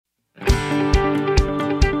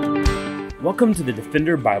Welcome to the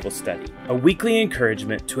Defender Bible Study, a weekly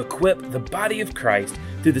encouragement to equip the body of Christ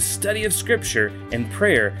through the study of Scripture and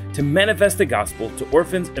prayer to manifest the gospel to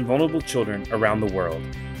orphans and vulnerable children around the world.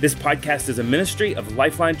 This podcast is a ministry of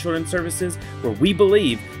Lifeline Children's Services where we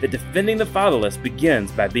believe that defending the fatherless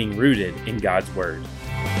begins by being rooted in God's Word.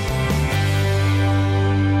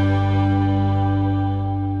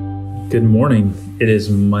 Good morning. It is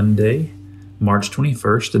Monday, March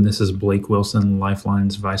 21st, and this is Blake Wilson,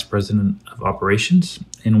 Lifeline's Vice President of Operations,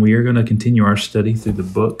 and we are going to continue our study through the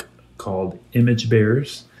book called Image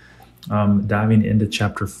Bearers, diving into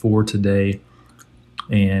chapter 4 today,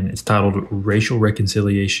 and it's titled Racial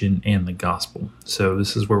Reconciliation and the Gospel. So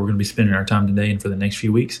this is where we're going to be spending our time today and for the next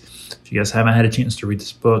few weeks. If you guys haven't had a chance to read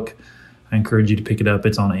this book, I encourage you to pick it up.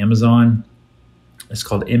 It's on Amazon. It's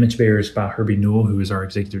called Image Bearers by Herbie Newell, who is our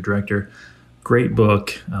executive director. Great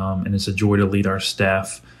book, and it's a joy to lead our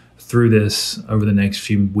staff through this over the next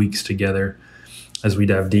few weeks together as we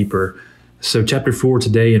dive deeper. So chapter 4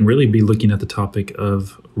 today, and really be looking at the topic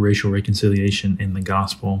of racial reconciliation in the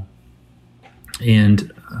gospel.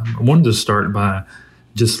 And I wanted to start by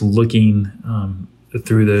just looking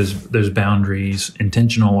through those boundaries,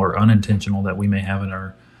 intentional or unintentional, that we may have in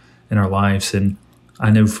our lives. And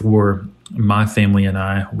I know for my family and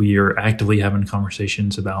I, we are actively having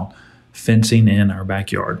conversations about fencing in our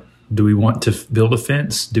backyard. Do we want to build a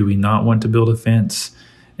fence? Do we not want to build a fence?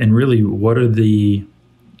 And really, what is the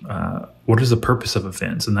purpose of a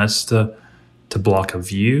fence? And that's to block a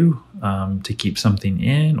view, to keep something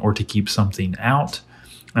in, or to keep something out.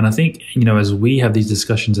 And I think, as we have these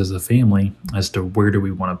discussions as a family as to where do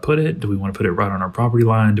we want to put it? Do we want to put it right on our property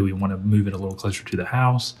line? Do we want to move it a little closer to the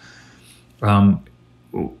house?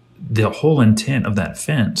 The whole intent of that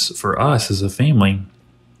fence for us as a family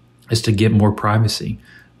is to get more privacy.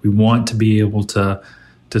 We want to be able to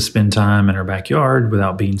spend time in our backyard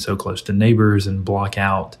without being so close to neighbors and block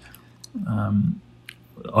out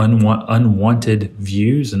unwanted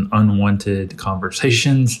views and unwanted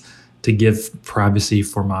conversations, to give privacy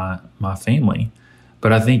for my family.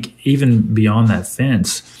 But I think even beyond that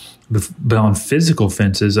fence, beyond physical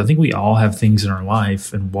fences, I think we all have things in our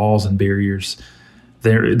life and walls and barriers.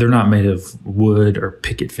 They're not made of wood or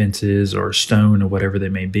picket fences or stone or whatever they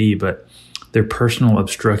may be, but they're personal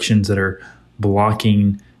obstructions that are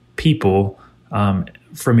blocking people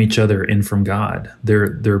from each other and from God.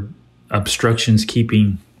 They're obstructions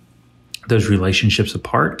keeping those relationships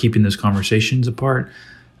apart, keeping those conversations apart,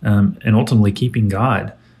 and ultimately keeping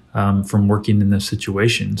God from working in those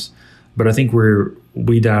situations. But I think where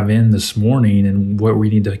we dive in this morning and what we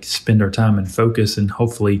need to spend our time and focus and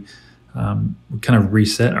hopefully kind of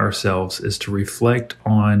reset ourselves is to reflect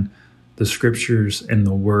on the scriptures and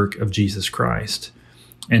the work of Jesus Christ,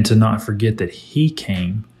 and to not forget that he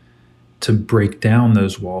came to break down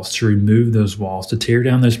those walls, to remove those walls, to tear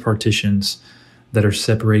down those partitions that are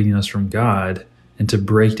separating us from God, and to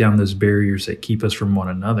break down those barriers that keep us from one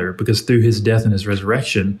another. Because through his death and his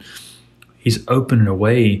resurrection, he's opened a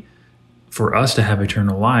way for us to have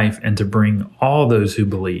eternal life and to bring all those who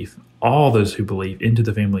believe into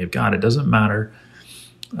the family of God. It doesn't matter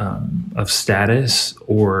of status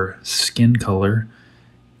or skin color.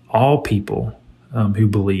 All people who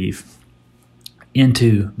believe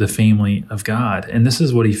into the family of God. And this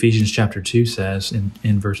is what Ephesians chapter 2 says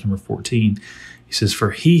in verse number 14. He says,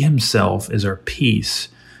 "For he himself is our peace,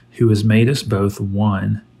 who has made us both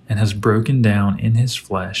one, and has broken down in his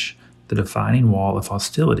flesh the dividing wall of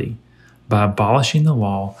hostility, by abolishing the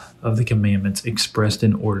law of the commandments expressed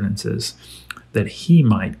in ordinances, that he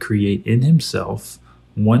might create in himself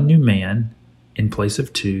one new man in place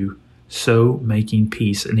of two, so making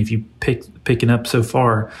peace." And if you picking up so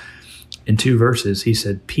far in 2 verses, he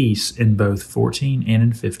said peace in both 14 and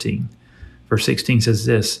in 15. Verse 16 says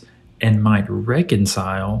this, "And might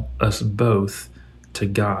reconcile us both to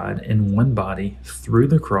God in one body through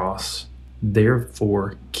the cross,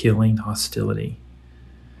 therefore killing hostility."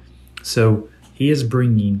 So he is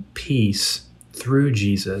bringing peace through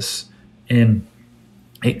Jesus, and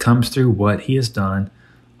it comes through what he has done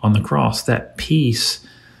on the cross. That peace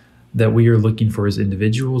that we are looking for as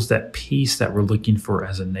individuals, that peace that we're looking for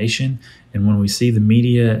as a nation. And when we see the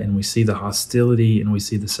media and we see the hostility and we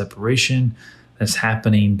see the separation that's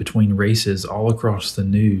happening between races all across the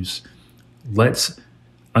news, let's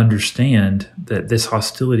understand that this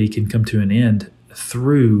hostility can come to an end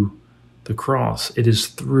through the cross. It is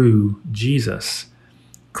through Jesus.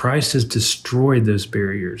 Christ has destroyed those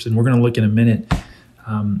barriers. And we're going to look in a minute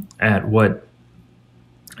at what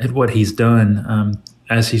he's done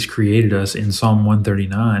as he's created us in Psalm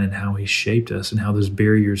 139, and how he's shaped us and how those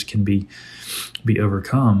barriers can be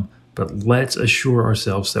overcome. but let's assure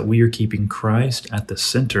ourselves that we are keeping Christ at the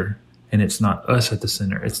center, and it's not us at the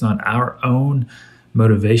center. It's not our own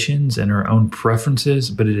motivations and our own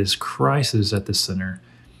preferences, but it is Christ that is at the center.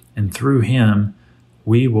 And through him,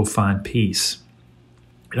 we will find peace.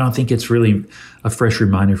 And I think it's really a fresh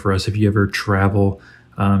reminder for us if you ever travel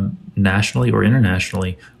nationally or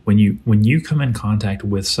internationally, when you come in contact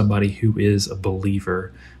with somebody who is a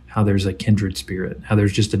believer, how there's a kindred spirit, how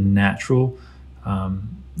there's just a natural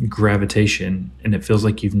gravitation, and it feels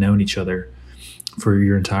like you've known each other for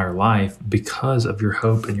your entire life because of your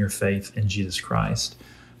hope and your faith in Jesus Christ.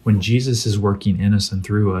 When Jesus is working in us and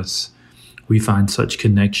through us, we find such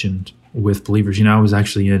connection with believers. I was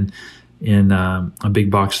actually in a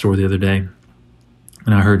big box store the other day,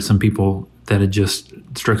 and I heard some people that had just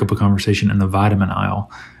struck up a conversation in the vitamin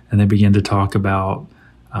aisle, and they began to talk about,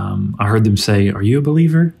 I heard them say, "Are you a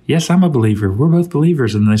believer?" "Yes, I'm a believer. We're both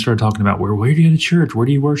believers." And they started talking about, where do you go to church? Where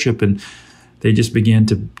do you worship? And they just began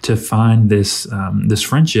to find this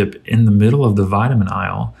friendship in the middle of the vitamin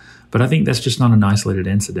aisle. But I think that's just not an isolated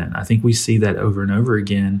incident. I think we see that over and over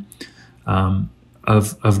again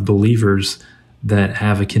of believers that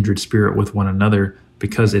have a kindred spirit with one another,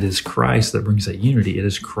 because it is Christ that brings that unity. It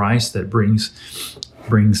is Christ that brings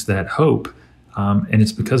that hope. And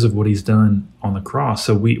it's because of what he's done on the cross.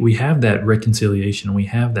 So we have that reconciliation. We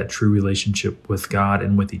have that true relationship with God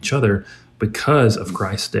and with each other because of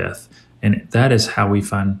Christ's death. And that is how we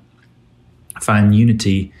find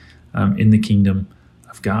unity in the kingdom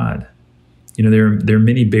of God. There are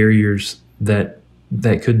many barriers that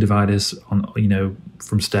could divide us on,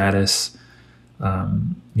 from status,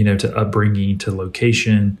 to upbringing, to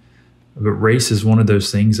location. But race is one of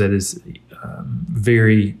those things that is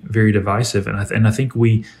very, very divisive. And I think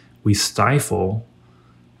we stifle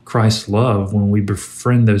Christ's love when we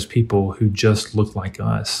befriend those people who just look like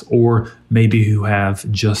us, or maybe who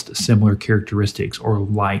have just similar characteristics or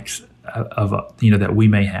likes of that we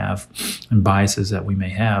may have, and biases that we may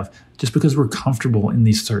have, just because we're comfortable in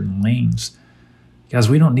these certain lanes. Guys,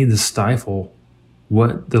 we don't need to stifle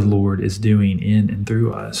what the Lord is doing in and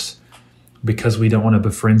through us because we don't want to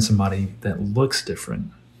befriend somebody that looks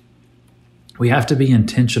different. We have to be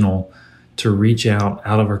intentional to reach out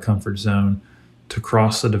of our comfort zone, to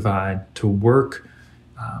cross the divide, to work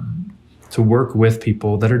with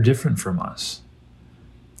people that are different from us.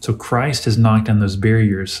 So Christ has knocked down those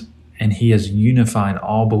barriers, and he has unified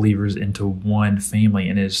all believers into one family,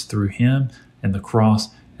 and it is through him and the cross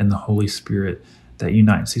and the Holy Spirit that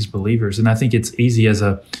unites these believers. And I think it's easy as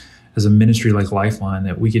a ministry like Lifeline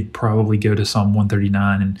that we could probably go to Psalm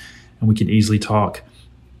 139 and we could easily talk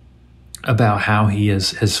about how he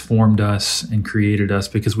has formed us and created us,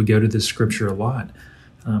 because we go to this scripture a lot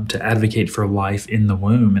to advocate for life in the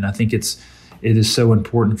womb. And I think it is so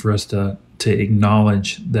important for us to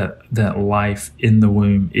acknowledge that life in the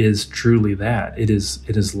womb is truly that. It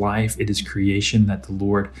is life, it is creation that the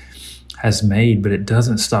Lord has made, but it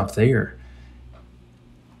doesn't stop there.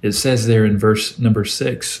 It says there in verse number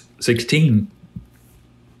 16,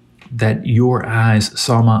 that your eyes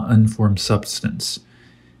saw my unformed substance,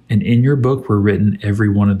 and in your book were written every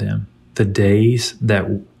one of them, the days that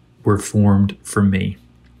were formed for me,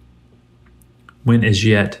 when as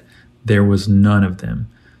yet there was none of them.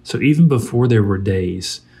 So even before there were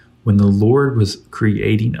days, when the Lord was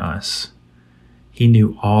creating us, he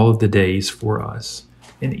knew all of the days for us.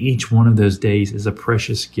 And each one of those days is a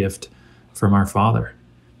precious gift from our Father.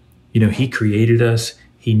 He created us.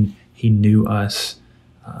 He knew us.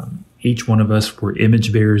 Each one of us were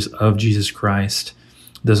image bearers of Jesus Christ.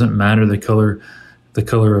 Doesn't matter the color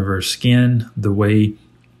of our skin, the way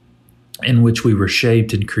in which we were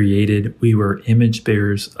shaped and created. We were image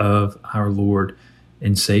bearers of our Lord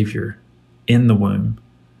and Savior in the womb.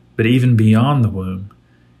 But even beyond the womb,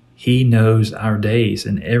 he knows our days,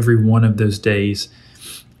 and every one of those days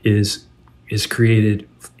is created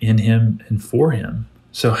in him and for him.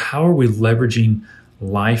 So how are we leveraging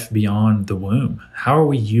life beyond the womb? How are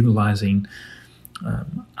we utilizing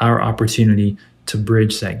our opportunity to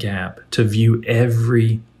bridge that gap, to view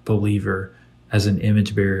every believer as an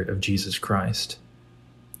image bearer of Jesus Christ?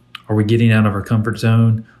 Are we getting out of our comfort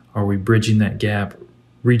zone? Are we bridging that gap,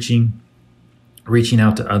 reaching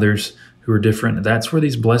out to others who are different? That's where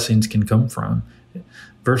these blessings can come from.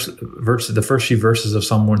 The first few verses of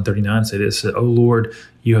Psalm 139 say this: "O Lord,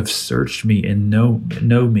 you have searched me and know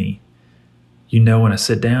me. You know when I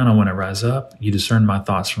sit down and when I rise up. You discern my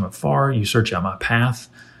thoughts from afar. You search out my path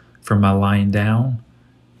from my lying down,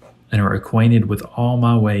 and are acquainted with all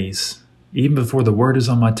my ways. Even before the word is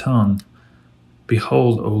on my tongue,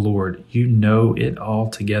 behold, O Lord, you know it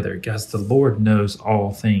all together." Guys, the Lord knows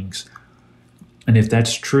all things. And if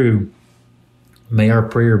that's true, may our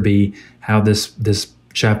prayer be how this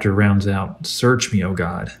chapter rounds out. Search me, O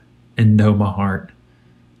God, and know my heart.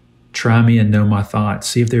 Try me and know my thoughts.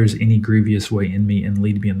 See if there is any grievous way in me, and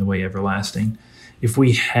lead me in the way everlasting. If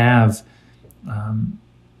we have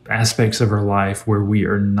aspects of our life where we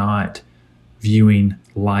are not viewing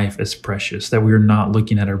life as precious, that we are not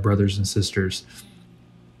looking at our brothers and sisters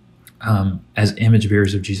as image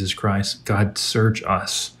bearers of Jesus Christ, God, search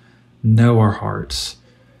us, know our hearts.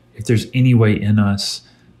 If there's any way in us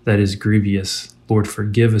that is grievous, Lord,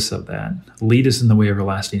 forgive us of that. Lead us in the way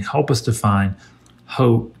everlasting. Help us to find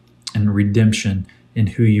hope and redemption in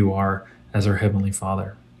who you are as our Heavenly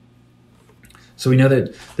Father. So we know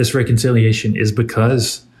that this reconciliation is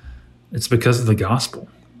because of the gospel.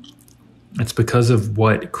 It's because of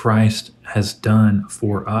what Christ has done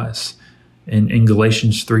for us. In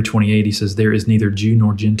Galatians 3:28, he says, there is neither Jew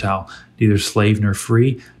nor Gentile, neither slave nor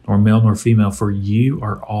free, nor male nor female, for you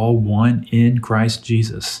are all one in Christ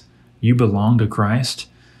Jesus. You belong to Christ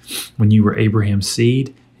when you were Abraham's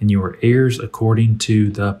seed, and you are heirs according to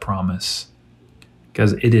the promise.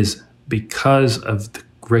 Because it is because of the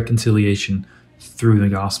reconciliation through the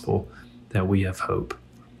gospel that we have hope.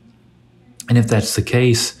 And if that's the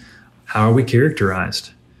case, how are we characterized?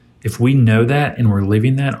 If we know that and we're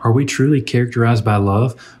living that, are we truly characterized by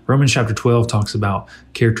love? Romans chapter 12 talks about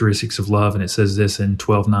characteristics of love, and it says this in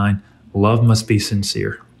 12:9, love must be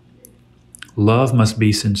sincere. Love must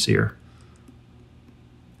be sincere.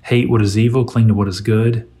 Hate what is evil, cling to what is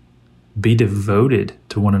good. Be devoted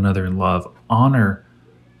to one another in love. Honor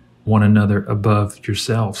one another above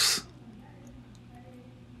yourselves.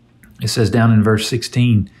 It says down in verse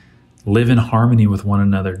 16, live in harmony with one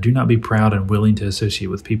another. Do not be proud and willing to associate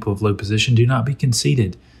with people of low position. Do not be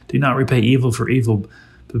conceited. Do not repay evil for evil,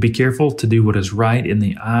 but be careful to do what is right in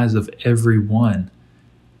the eyes of everyone.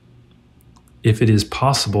 If it is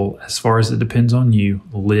possible, as far as it depends on you,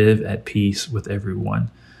 live at peace with everyone.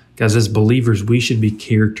 Guys, as believers, we should be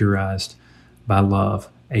characterized by love,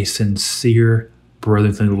 a sincere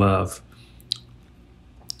brotherly love,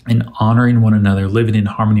 and honoring one another, living in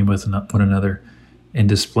harmony with one another, and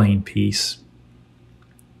displaying peace.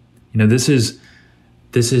 You know, this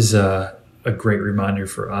is a great reminder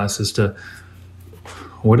for us as to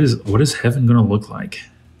what is heaven going to look like.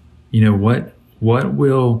 You know, what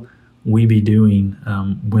will we be doing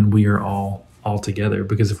when we are all together?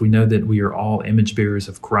 Because if we know that we are all image bearers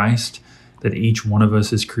of Christ, that each one of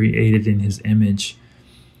us is created in his image,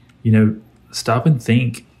 you know, stop and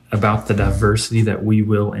think about the diversity that we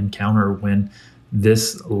will encounter when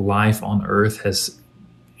this life on earth is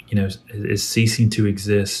ceasing to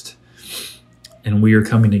exist, and we are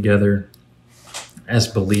coming together as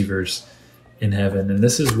believers in heaven. And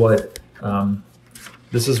this is what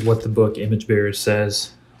the book Image Bearers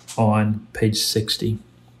says on page 60.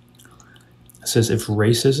 It says, if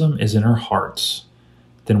racism is in our hearts,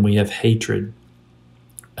 then we have hatred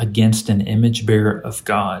against an image bearer of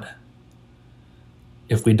God.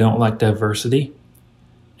 If we don't like diversity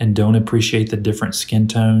and don't appreciate the different skin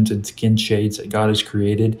tones and skin shades that God has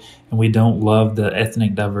created, and we don't love the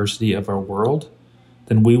ethnic diversity of our world,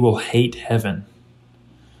 then we will hate heaven.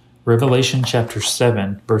 Revelation chapter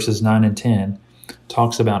 7, verses 9 and 10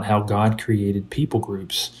 talks about how God created people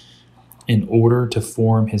groups in order to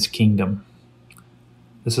form his kingdom.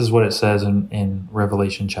 This is what it says in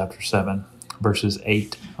Revelation chapter 7, verses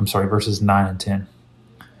 9 and 10.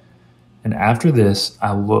 And after this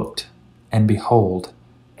I looked, and behold,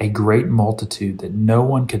 a great multitude that no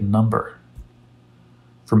one could number,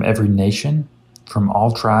 from every nation, from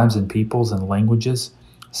all tribes and peoples and languages,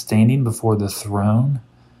 standing before the throne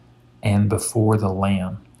and before the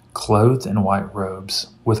Lamb, clothed in white robes,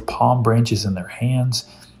 with palm branches in their hands,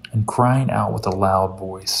 and crying out with a loud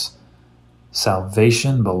voice,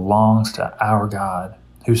 salvation belongs to our God,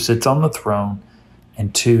 who sits on the throne,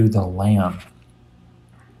 and to the Lamb.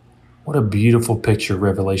 What a beautiful picture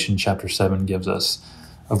Revelation chapter 7 gives us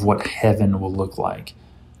of what heaven will look like.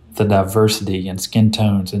 The diversity and skin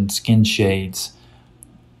tones and skin shades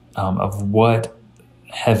of what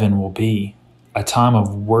heaven will be. A time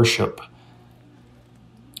of worship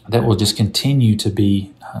that will just continue to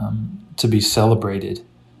be celebrated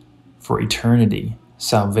for eternity.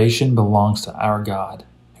 Salvation belongs to our God,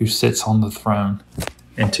 who sits on the throne,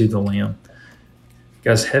 and to the Lamb.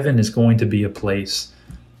 Guys, heaven is going to be a place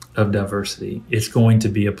of diversity. It's going to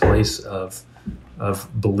be a place of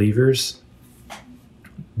believers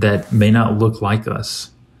that may not look like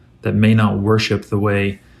us, that may not worship the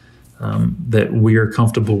way that we are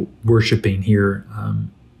comfortable worshiping here,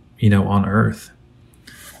 on earth.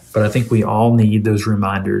 But I think we all need those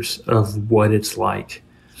reminders of what it's like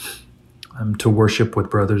to worship with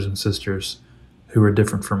brothers and sisters who are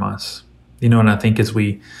different from us. And I think as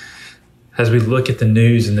we look at the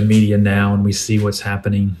news and the media now, and we see what's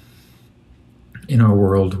happening in our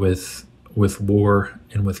world with war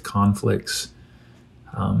and with conflicts,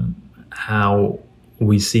 how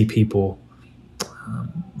we see people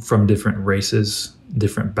from different races,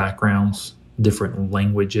 different backgrounds, different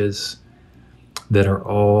languages that are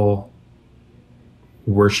all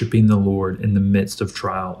worshiping the Lord in the midst of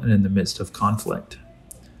trial and in the midst of conflict.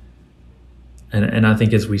 And I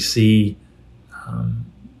think as we see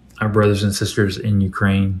our brothers and sisters in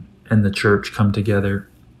Ukraine and the church come together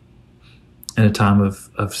in a time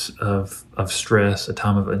of stress, a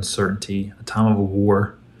time of uncertainty, a time of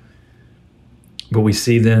war, but we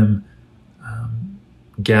see them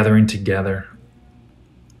gathering together,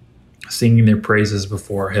 singing their praises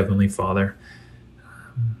before our Heavenly Father,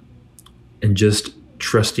 and just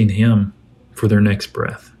trusting Him for their next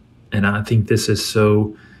breath. And I think this is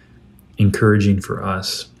so encouraging for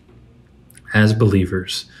us as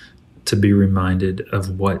believers to be reminded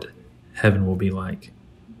of what heaven will be like.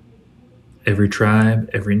 Every tribe,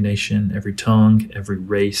 every nation, every tongue, every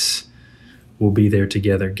race will be there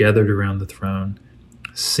together, gathered around the throne,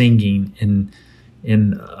 singing in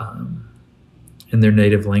their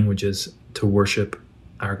native languages to worship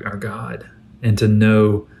our God, and to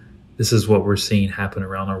know this is what we're seeing happen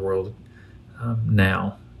around our world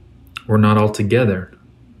now. We're not all together,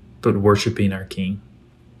 but worshiping our King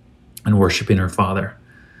and worshiping our Father.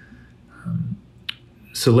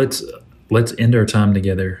 So let's end our time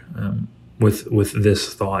together with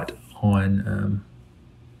this thought on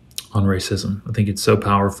racism. I think it's so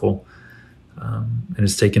powerful, and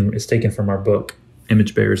it's taken from our book,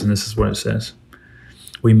 Image Bearers, and this is what it says: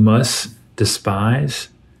 we must despise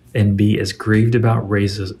and be as grieved about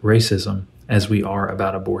racism as we are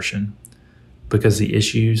about abortion, because the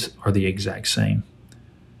issues are the exact same.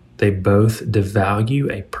 They both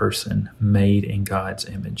devalue a person made in God's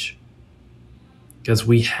image. Because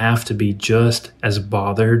we have to be just as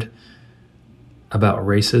bothered about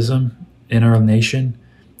racism in our nation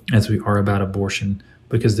as we are about abortion,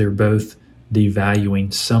 because they're both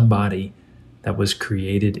devaluing somebody that was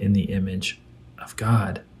created in the image of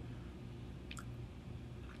God.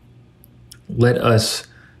 Let us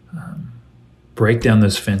break down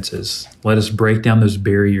those fences. Let us break down those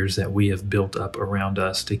barriers that we have built up around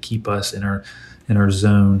us to keep us in our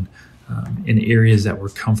zone, in areas that we're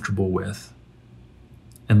comfortable with.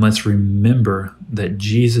 And let's remember that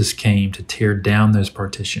Jesus came to tear down those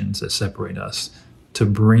partitions that separate us, to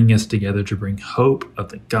bring us together, to bring hope of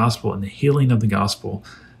the gospel and the healing of the gospel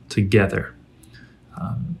together,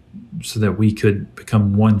 so that we could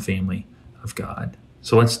become one family of God.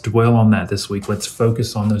 So let's dwell on that this week. Let's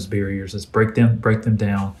focus on those barriers. Let's break them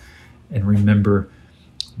down, and remember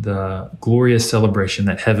the glorious celebration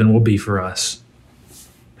that heaven will be for us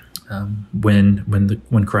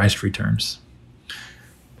when Christ returns.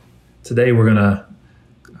 Today we're going to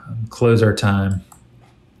close our time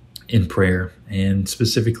in prayer, and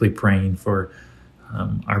specifically praying for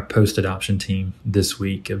our post-adoption team this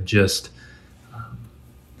week, of just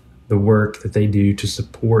the work that they do to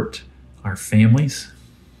support our families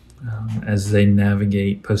as they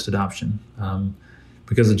navigate post-adoption,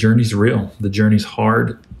 because the journey's real. The journey's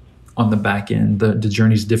hard on the back end. The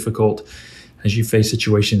journey's difficult as you face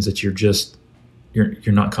situations that you're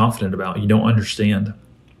not confident about, you don't understand.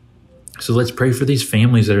 So let's pray for these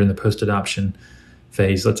families that are in the post-adoption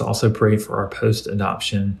phase. Let's also pray for our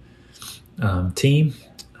post-adoption team,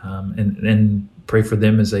 and pray for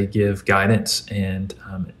them as they give guidance and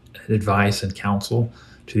advice and counsel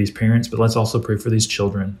to these parents. But let's also pray for these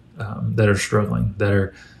children that are struggling, that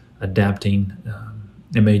are adapting.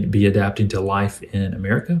 It may be adapting to life in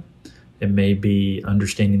America. It may be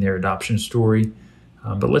understanding their adoption story.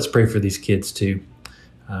 But let's pray for these kids too,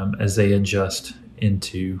 as they adjust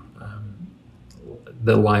into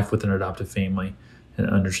the life with an adoptive family and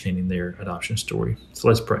understanding their adoption story. So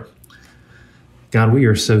let's pray. God, we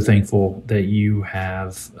are so thankful that you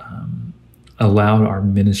have allowed our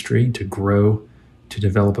ministry to grow, to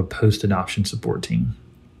develop a post-adoption support team.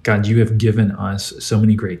 God, you have given us so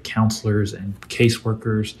many great counselors and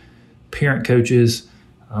caseworkers, parent coaches,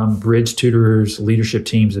 bridge tutors, leadership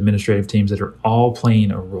teams, administrative teams that are all playing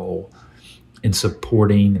a role in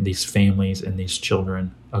supporting these families and these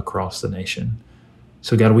children across the nation.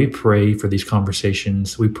 So God, we pray for these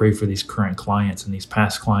conversations. We pray for these current clients and these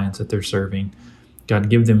past clients that they're serving. God,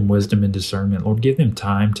 give them wisdom and discernment. Lord, give them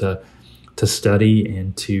time to study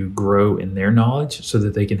and to grow in their knowledge so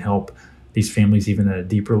that they can help these families even at a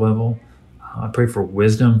deeper level. I pray for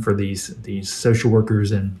wisdom for these social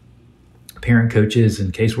workers and parent coaches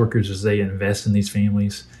and caseworkers as they invest in these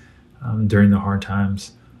families during the hard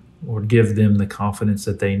times. Lord, give them the confidence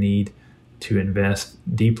that they need to invest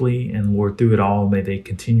deeply. And Lord, through it all, may they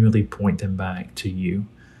continually point them back to you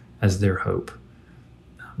as their hope.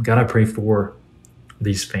 God, I pray for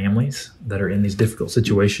these families that are in these difficult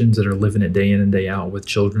situations, that are living it day in and day out with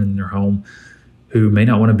children in their home who may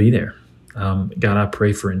not want to be there. God, I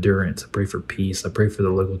pray for endurance. I pray for peace. I pray for the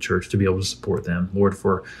local church to be able to support them. Lord,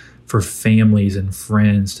 for families and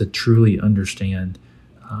friends to truly understand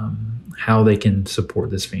how they can support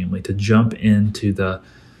this family, to jump into the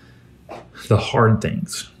hard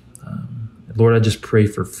things. Lord, I just pray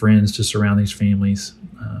for friends to surround these families.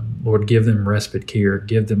 Lord, give them respite care,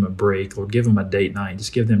 give them a break. Lord, give them a date night.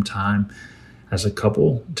 Just give them time as a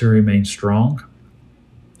couple to remain strong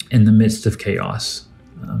in the midst of chaos.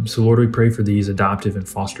 So, Lord, we pray for these adoptive and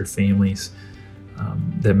foster families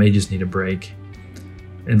that may just need a break.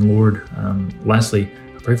 And Lord, lastly,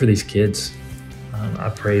 I pray for these kids. I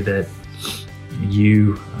pray that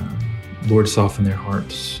you, Lord, soften their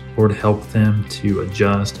hearts. Lord, help them to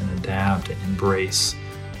adjust and adapt and embrace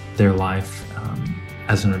their life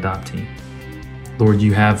as an adoptee. Lord,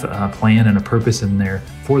 you have a plan and a purpose in there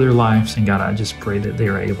for their lives. And God, I just pray that they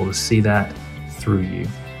are able to see that through you.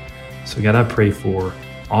 So God, I pray for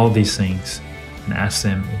all of these things and ask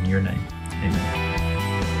them in your name. Amen.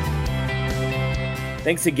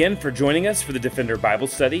 Thanks again for joining us for the Defender Bible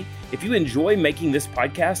Study. If you enjoy making this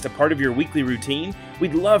podcast a part of your weekly routine,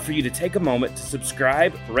 we'd love for you to take a moment to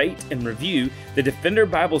subscribe, rate, and review the Defender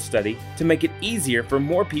Bible Study to make it easier for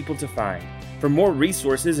more people to find. For more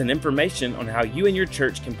resources and information on how you and your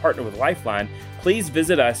church can partner with Lifeline, please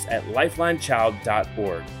visit us at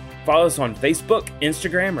lifelinechild.org. Follow us on Facebook,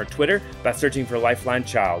 Instagram, or Twitter by searching for Lifeline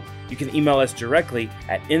Child. You can email us directly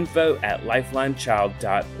at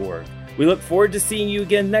info@lifelinechild.org. We look forward to seeing you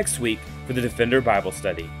again next week for the Defender Bible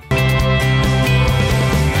Study.